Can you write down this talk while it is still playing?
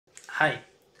Hi,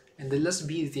 in the last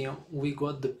video we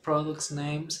got the products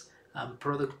names and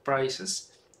product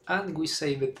prices and we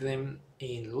saved them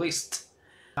in list.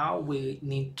 Now we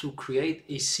need to create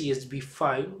a CSV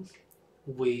file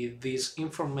with this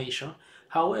information.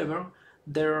 However,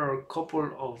 there are a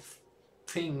couple of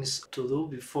things to do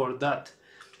before that.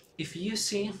 If you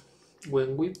see,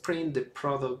 when we print the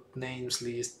product names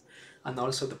list and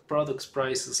also the products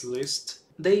prices list,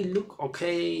 they look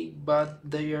okay, but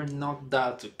they are not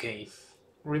that okay.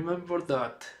 Remember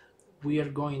that we are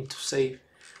going to save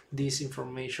this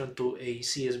information to a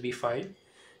CSV file,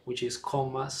 which is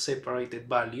comma separated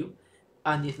value.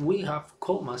 And if we have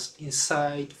commas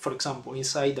inside, for example,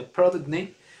 inside the product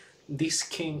name, this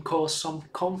can cause some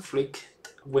conflict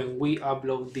when we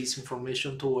upload this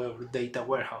information to our data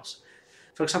warehouse.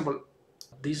 For example,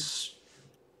 this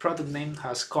product name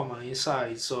has comma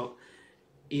inside, so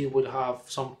it will have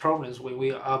some problems when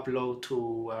we upload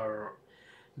to our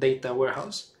data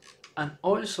warehouse. And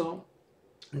also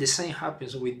the same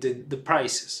happens with the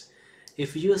prices.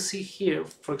 If you see here,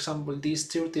 for example, this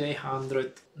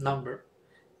 3800 number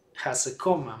has a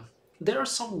comma. There are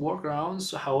some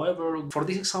workarounds, however, for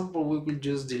this example we will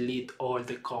just delete all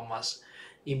the commas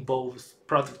in both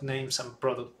product names and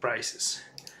product prices.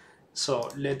 So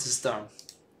let's start.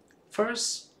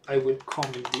 First I will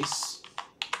comment this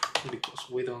because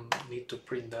we don't need to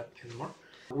print that anymore.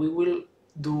 We will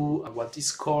do what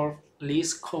is called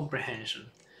list comprehension.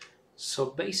 So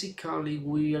basically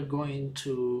we are going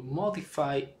to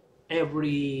modify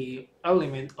every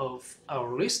element of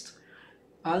our list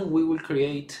and we will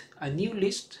create a new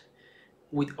list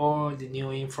with all the new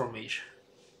information.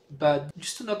 But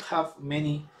just to not have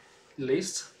many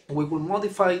lists, we will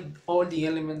modify all the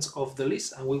elements of the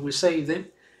list and we will save them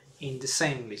in the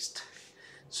same list.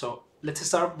 So let's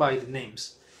start by the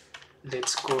names.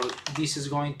 Let's call this is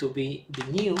going to be the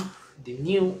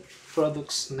new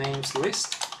products names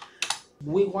list.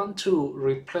 We want to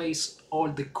replace all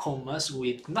the commas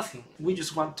with nothing. We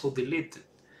just want to delete it.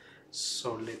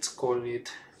 So let's call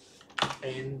it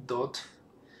n.replace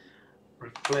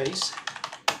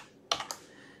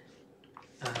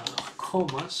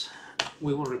commas.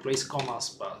 We will replace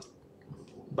commas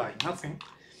by nothing.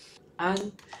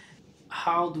 And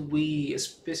how do we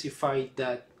specify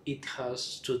that it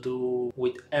has to do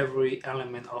with every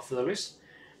element of the list?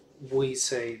 We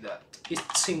say that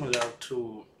it's similar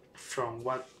to from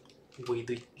what we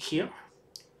did here.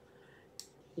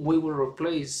 We will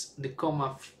replace the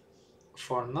comma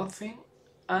for nothing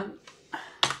and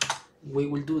we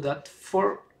will do that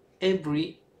for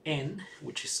every n,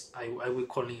 which is I will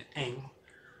call it n,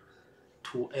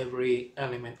 to every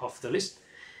element of the list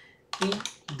in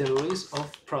the list of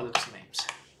products names.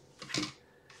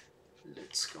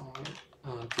 Let's go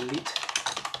delete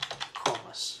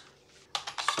commas.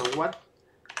 So what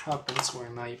happens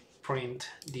when I print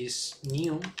this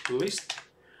new list?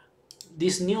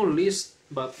 This new list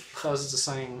but has the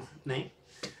same name.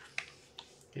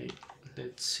 Okay,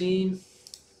 let's see.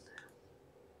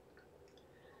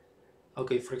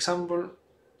 Okay, for example,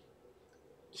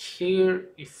 here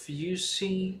if you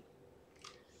see,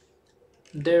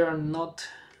 there are not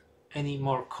any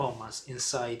more commas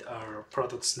inside our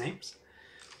products names.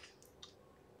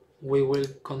 We will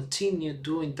continue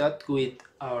doing that with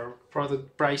our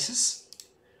product prices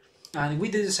and we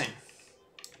do the same.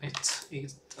 It's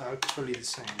actually the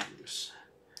same.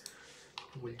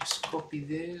 We'll just copy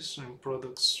this and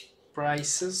products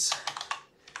prices.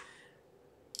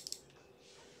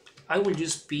 I will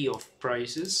use P of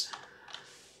prices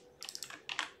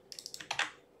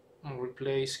and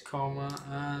replace comma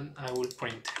and I will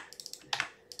print.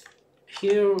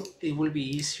 Here it will be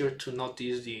easier to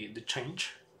notice the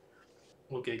change.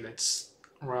 Okay, let's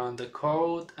run the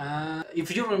code and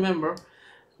if you remember,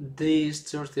 this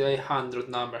 3800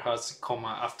 number has a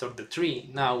comma after the 3.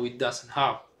 Now it doesn't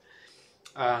have.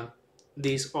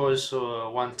 This also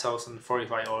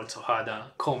 1045 also had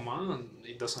a comma and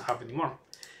it doesn't have anymore.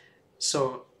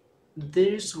 So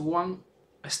there's one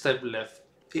step left.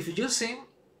 If you see,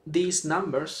 these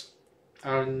numbers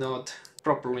are not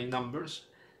properly numbers.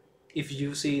 If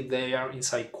you see, they are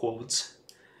inside quotes.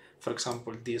 For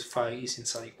example, this 5 is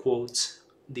inside quotes,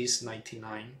 this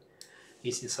 99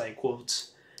 is inside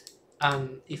quotes.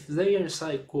 And if they are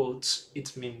inside quotes,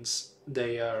 it means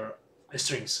they are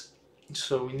strings.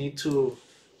 So we need to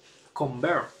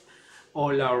convert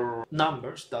all our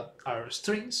numbers that are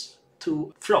strings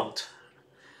to float.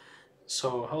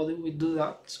 So how do we do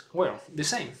that? Well, the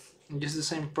same. Just the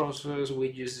same process, we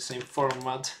use the same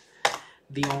format.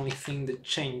 The only thing that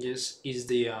changes is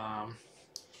the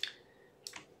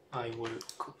I will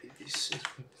copy this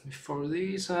before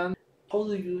this. And how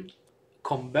do you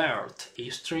convert a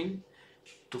string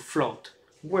to float.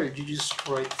 Well, you just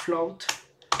write float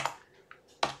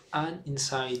and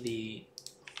inside the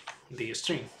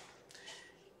string.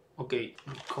 Okay,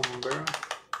 convert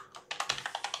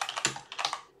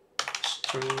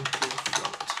string to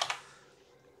float.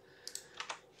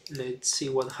 Let's see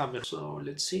what happens. So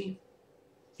let's see.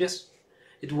 Yes,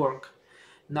 it worked.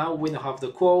 Now we don't have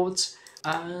the quotes,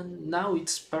 and now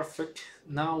it's perfect.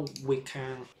 Now we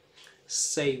can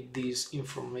save this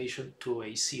information to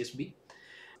a CSV.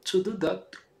 To do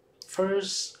that,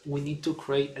 first we need to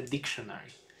create a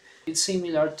dictionary. It's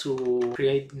similar to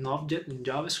create an object in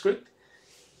JavaScript.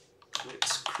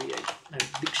 Let's create a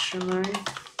dictionary.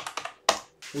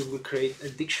 We will create a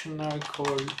dictionary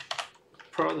called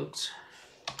products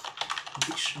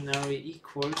dictionary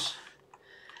equals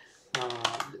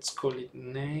let's call it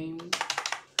name.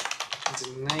 The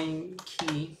name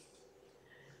key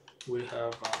will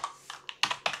have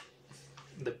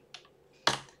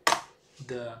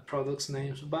the products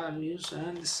names values,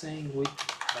 and the same with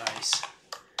price,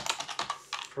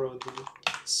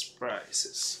 products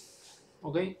prices.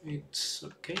 Okay, it's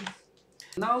okay.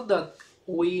 Now that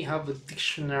we have a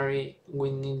dictionary,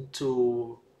 we need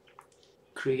to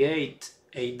create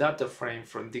a data frame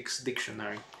from this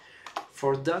dictionary.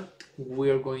 For that, we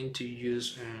are going to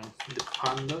use the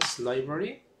pandas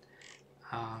library,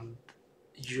 and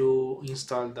you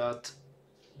install that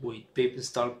with pip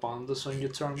install pandas on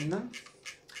your terminal.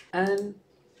 And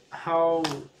how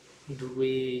do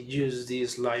we use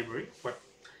this library? Well,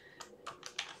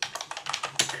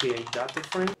 create data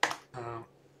frame.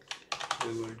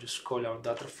 We will just call our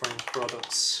data frame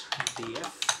products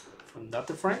df from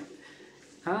data frame,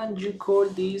 and you call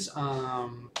this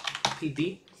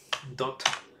pd dot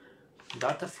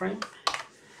data frame,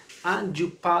 and you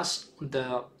pass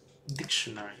the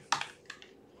dictionary.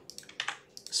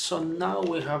 So now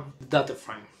we have data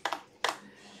frame.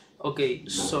 Okay,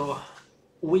 so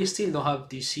we still don't have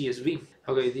the CSV.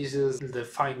 Okay, this is the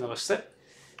final step.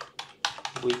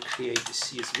 We create the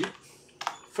CSV.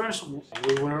 First,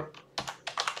 we will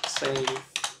save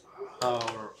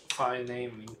our file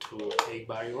name into a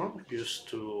variable just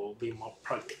to be more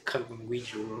practical when we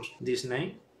use this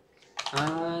name.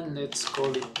 And let's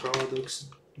call it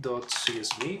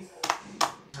products.csv,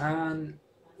 and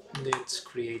let's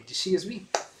create the CSV.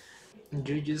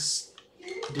 You just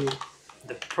do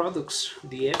the products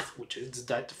df, which is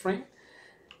data frame,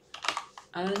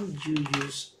 and you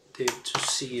use the to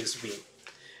CSV.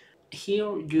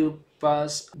 Here you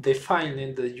pass the file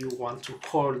name that you want to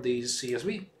call this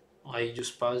CSV. I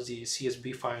just pass the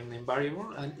CSV file name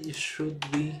variable, and it should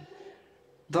be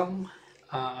done.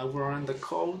 I will run the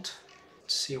code,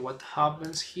 see what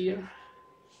happens here.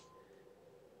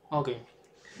 Okay,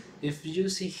 if you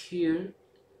see here,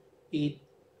 it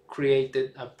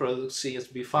created a product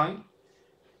CSV file.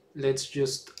 Let's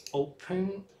just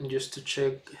open just to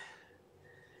check.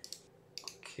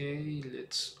 Okay,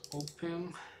 let's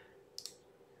open,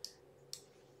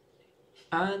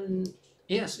 and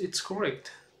yes, it's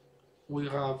correct. We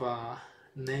have a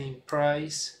name,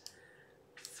 price,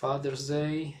 Father's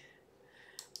Day.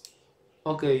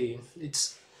 Okay,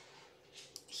 it's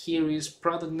here is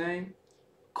product name,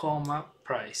 comma,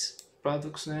 price,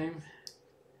 product's name,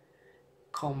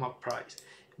 comma, price.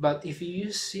 But if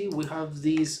you see, we have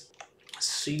these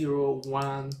 0,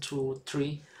 1, 2,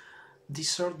 3.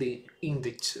 These are the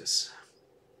indexes.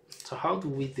 So how do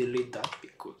we delete that?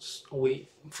 Because we,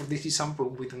 for this example,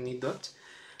 we don't need that.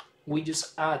 We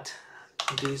just add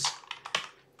this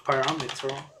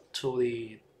parameter to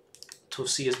the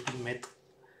CSV method.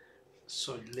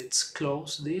 So let's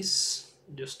close this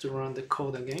just to run the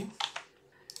code again.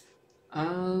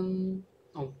 And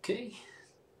okay,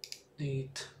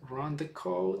 it run the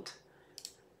code.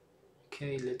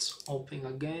 Okay, let's open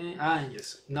again. And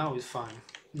yes, now it's fine.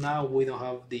 Now we don't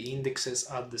have the indexes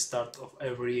at the start of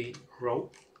every row.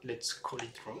 Let's call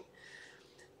it row.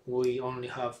 We only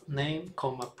have name,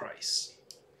 comma, price.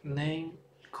 Name,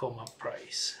 comma,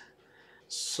 price.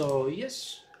 So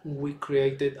yes, we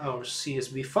created our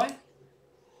CSV file,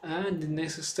 and the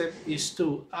next step is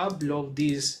to upload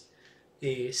this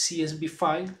CSV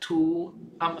file to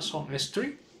Amazon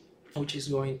S3, which is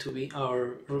going to be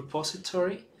our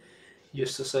repository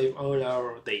just to save all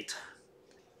our data.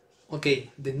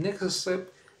 Okay, the next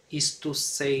step is to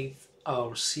save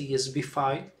our CSV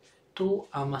file to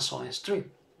Amazon S3.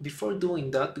 Before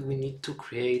doing that, we need to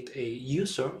create a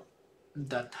user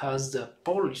that has the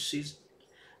policies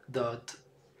that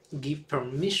give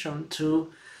permission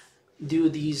to do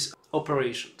these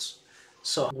operations.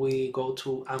 So we go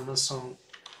to Amazon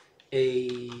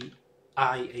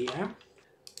IAM,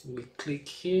 we click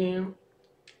here,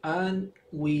 and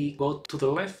we go to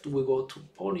the left, we go to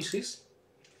policies,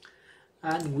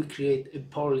 and we create a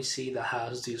policy that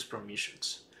has these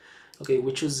permissions. Okay,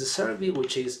 we choose the service,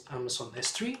 which is Amazon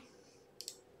S3.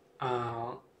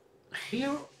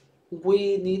 Here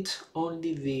we need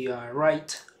only the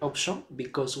write option,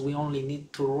 because we only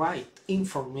need to write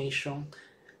information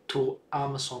to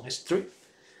Amazon S3.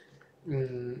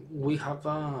 We have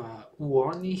a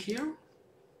warning here,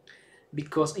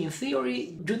 because in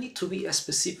theory you need to be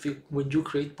specific when you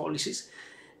create policies,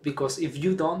 because if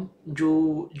you don't,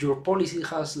 your policy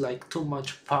has like too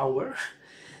much power.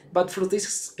 But for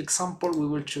this example we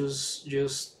will choose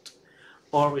just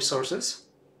all resources,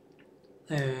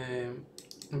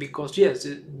 because yes,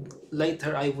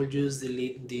 later I will just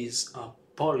delete this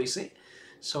policy,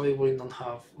 so we will not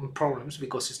have problems,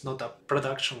 because it's not a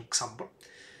production example.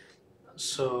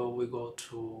 So we go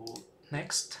to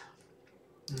next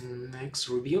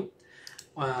review.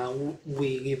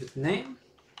 We give it name,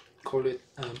 call it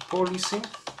policy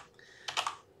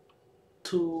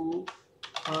to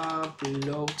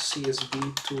upload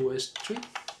CSV to S3.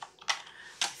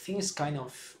 I think it's kind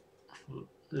of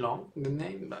long, the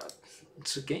name, but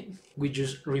it's okay. We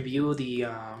just review the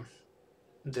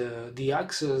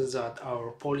access that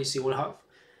our policy will have,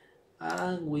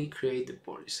 and we create the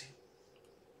policy.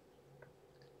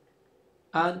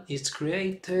 And it's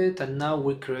created, and now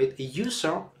we create a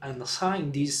user and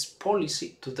assign this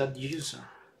policy to that user.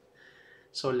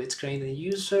 So let's create a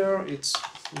user. It's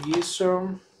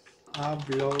user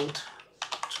upload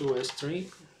to S3,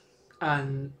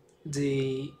 and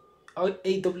the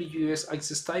AWS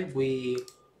access type, we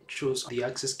choose the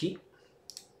access key.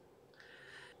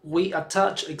 We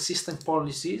attach existing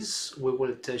policies. We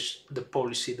will attach the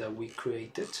policy that we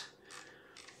created.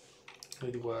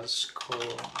 It was called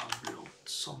upload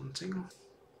something.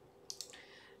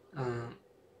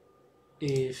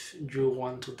 If you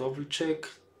want to double check,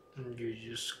 you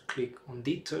just click on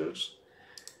details.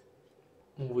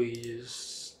 We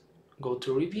just go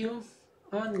to review,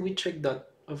 and we check that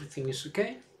everything is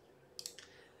okay,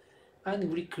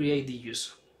 and we create the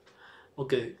user.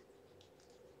 Okay,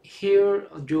 here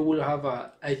you will have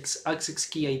a access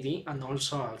key ID and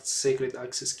also a secret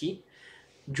access key.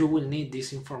 You will need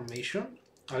this information.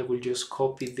 I will just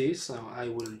copy this, and I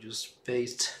will just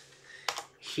paste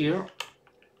here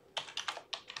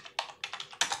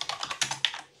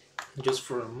just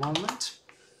for a moment,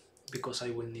 because I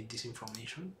will need this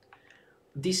information.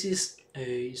 This is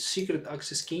a secret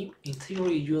access key. In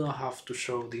theory you don't have to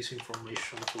show this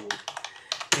information to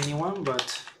anyone,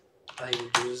 but I will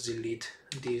just delete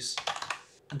this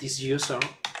user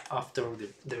after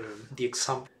the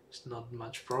example. It's not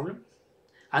much problem.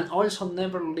 And also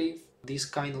never leave this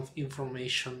kind of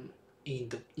information in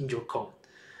your code.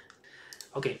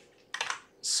 Okay,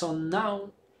 so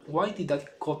now why did I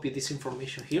copy this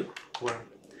information here? Well,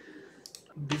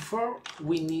 before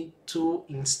we need to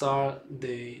install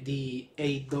the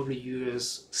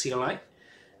AWS CLI,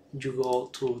 you go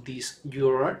to this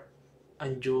URL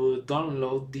and you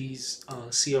download this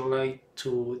CLI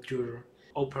to your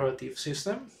operative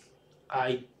system.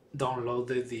 I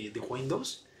downloaded the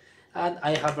Windows, and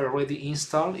I have already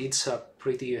installed. It's a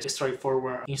pretty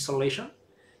straightforward installation.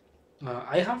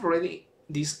 I have already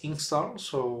this installed,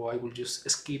 so I will just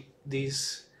skip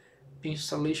this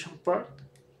installation part.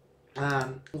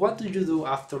 And what do you do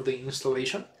after the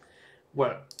installation?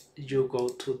 Well, you go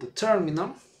to the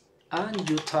terminal and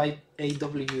you type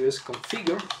AWS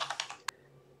configure.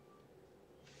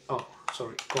 Oh,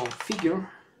 sorry, configure,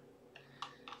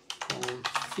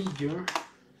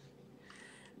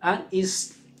 and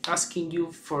it's asking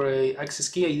you for a access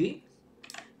key ID.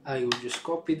 I will just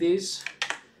copy this.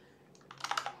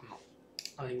 No,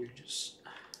 I will just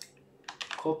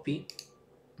copy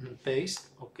and paste.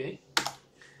 Okay.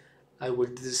 I will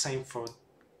do the same for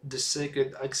the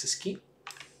secret access key.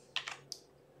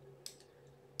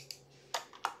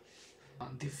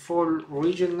 Default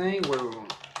region name, well,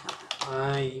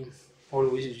 I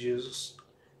always use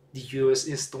the US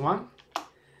East one,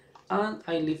 and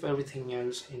I leave everything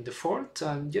else in default,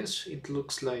 and yes, it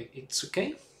looks like it's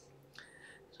okay.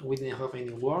 So we didn't have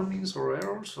any warnings or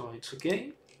errors, so it's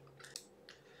okay.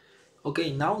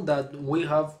 Okay, now that we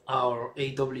have our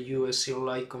AWS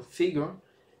CLI configured,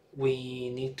 we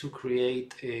need to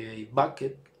create a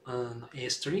bucket on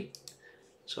S3.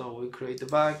 So we create a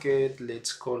bucket,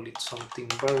 let's call it something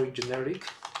very generic.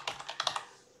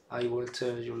 I will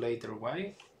tell you later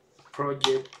why.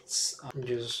 Projects,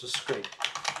 just scrape.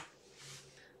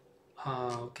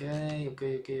 Okay,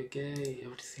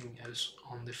 everything else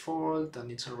on default,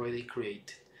 and it's already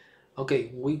created.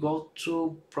 Okay, we go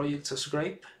to projects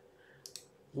scrape.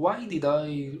 Why did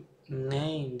I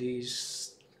name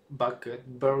this bucket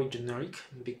very generic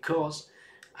because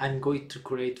I'm going to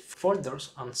create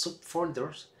folders and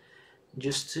subfolders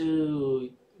just to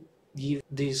give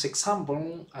this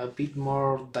example a bit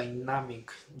more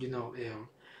dynamic,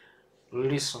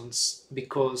 lessons,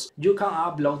 because you can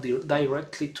upload it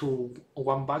directly to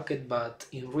one bucket, but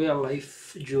in real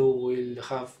life you will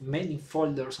have many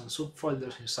folders and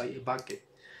subfolders inside a bucket.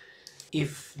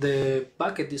 If the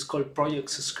bucket is called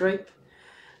projects script,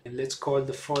 and let's call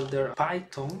the folder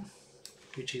Python,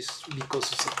 which is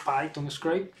because it's a Python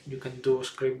script. You can do a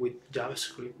script with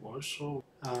JavaScript also.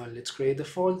 Let's create a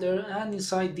folder, and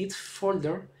inside this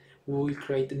folder we will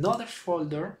create another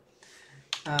folder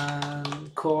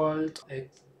and called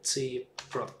Etsy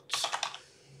products.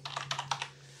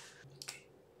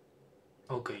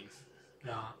 Okay,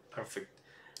 perfect.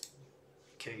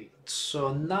 Okay,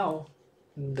 so now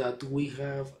that we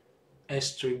have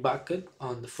S3 bucket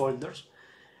on the folders,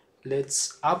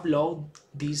 let's upload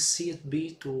this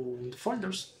CSV to the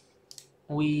folders.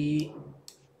 We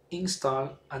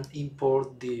install and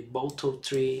import the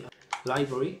Boto3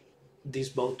 library. This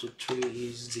Boto3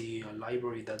 is the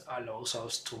library that allows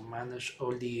us to manage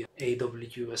all the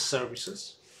AWS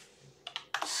services.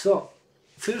 So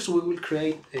first we will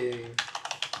create a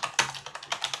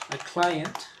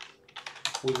client.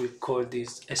 We will call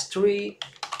this S3.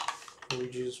 We will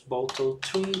use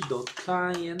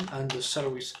Boto3.client and the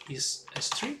service is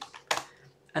S3.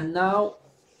 And now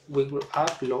we will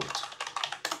upload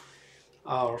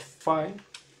our file.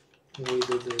 We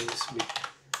do this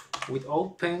with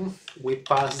open. We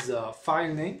pass the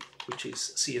file name, which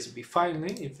is CSV file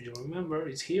name, if you remember,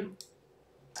 it's here.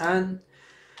 And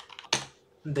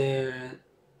the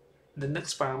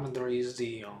next parameter is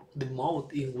the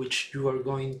mode in which you are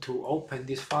going to open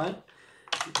this file.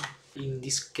 In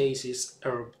this case is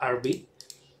RB,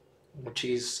 which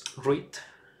is read,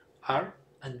 R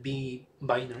and B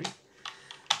binary.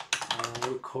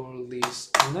 We call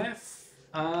this nef,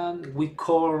 and we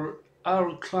call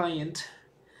our client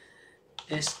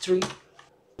S3.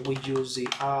 We use the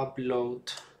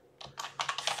upload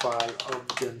file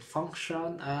object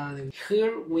function, and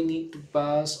here we need to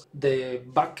pass the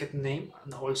bucket name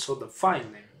and also the file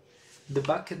name. The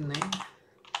bucket name,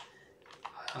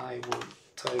 I will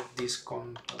type this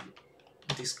constant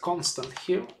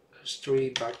here.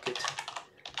 S3 bucket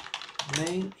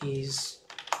name is,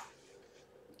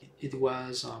 it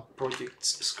was a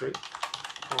projects script.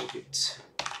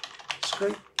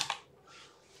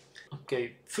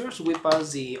 Okay, first we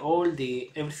pass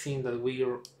everything that we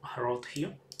wrote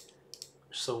here.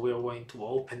 So we are going to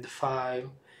open the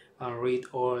file and read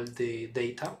all the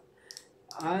data.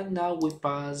 And now we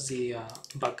pass the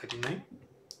bucket name.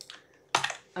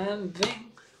 And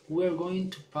then we are going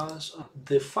to pass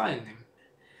the file name.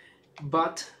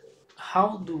 But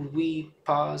how do we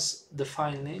pass the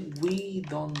file name? We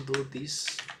don't do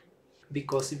this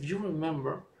because if you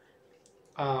remember,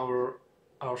 our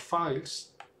files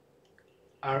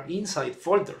are inside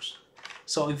folders.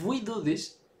 So if we do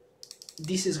this,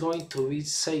 this is going to be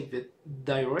saved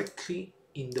directly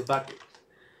in the bucket.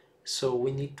 So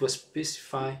we need to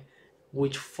specify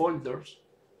which folders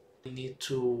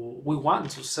we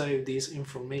want to save this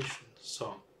information.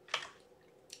 So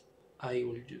I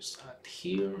will just add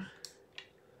here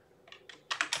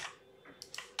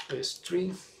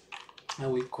S3,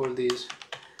 and we call this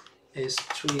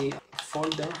S3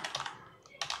 folder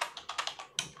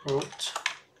root,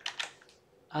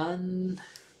 and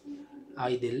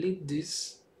I delete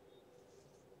this.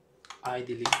 I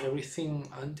delete everything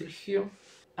until here,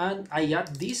 and I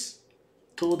add this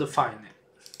to the file name.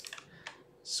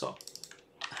 So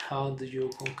how do you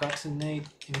concatenate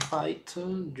in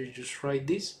Python? You just write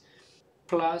this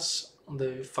plus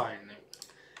the file name.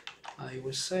 I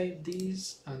will save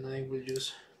this, and I will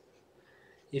just,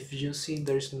 if you see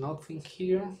there's nothing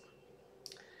here,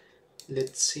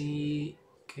 let's see.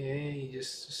 Okay,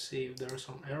 just to see if there are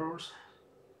some errors.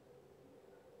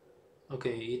 Okay,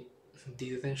 it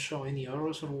didn't show any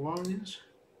errors or warnings.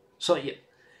 So yeah,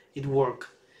 it worked.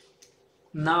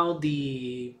 Now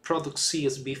the product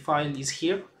CSV file is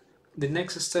here. The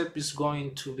next step is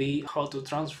going to be how to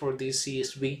transfer this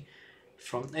CSV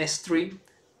from S3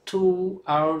 to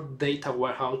our data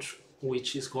warehouse,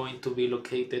 which is going to be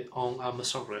located on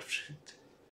Amazon Redshift.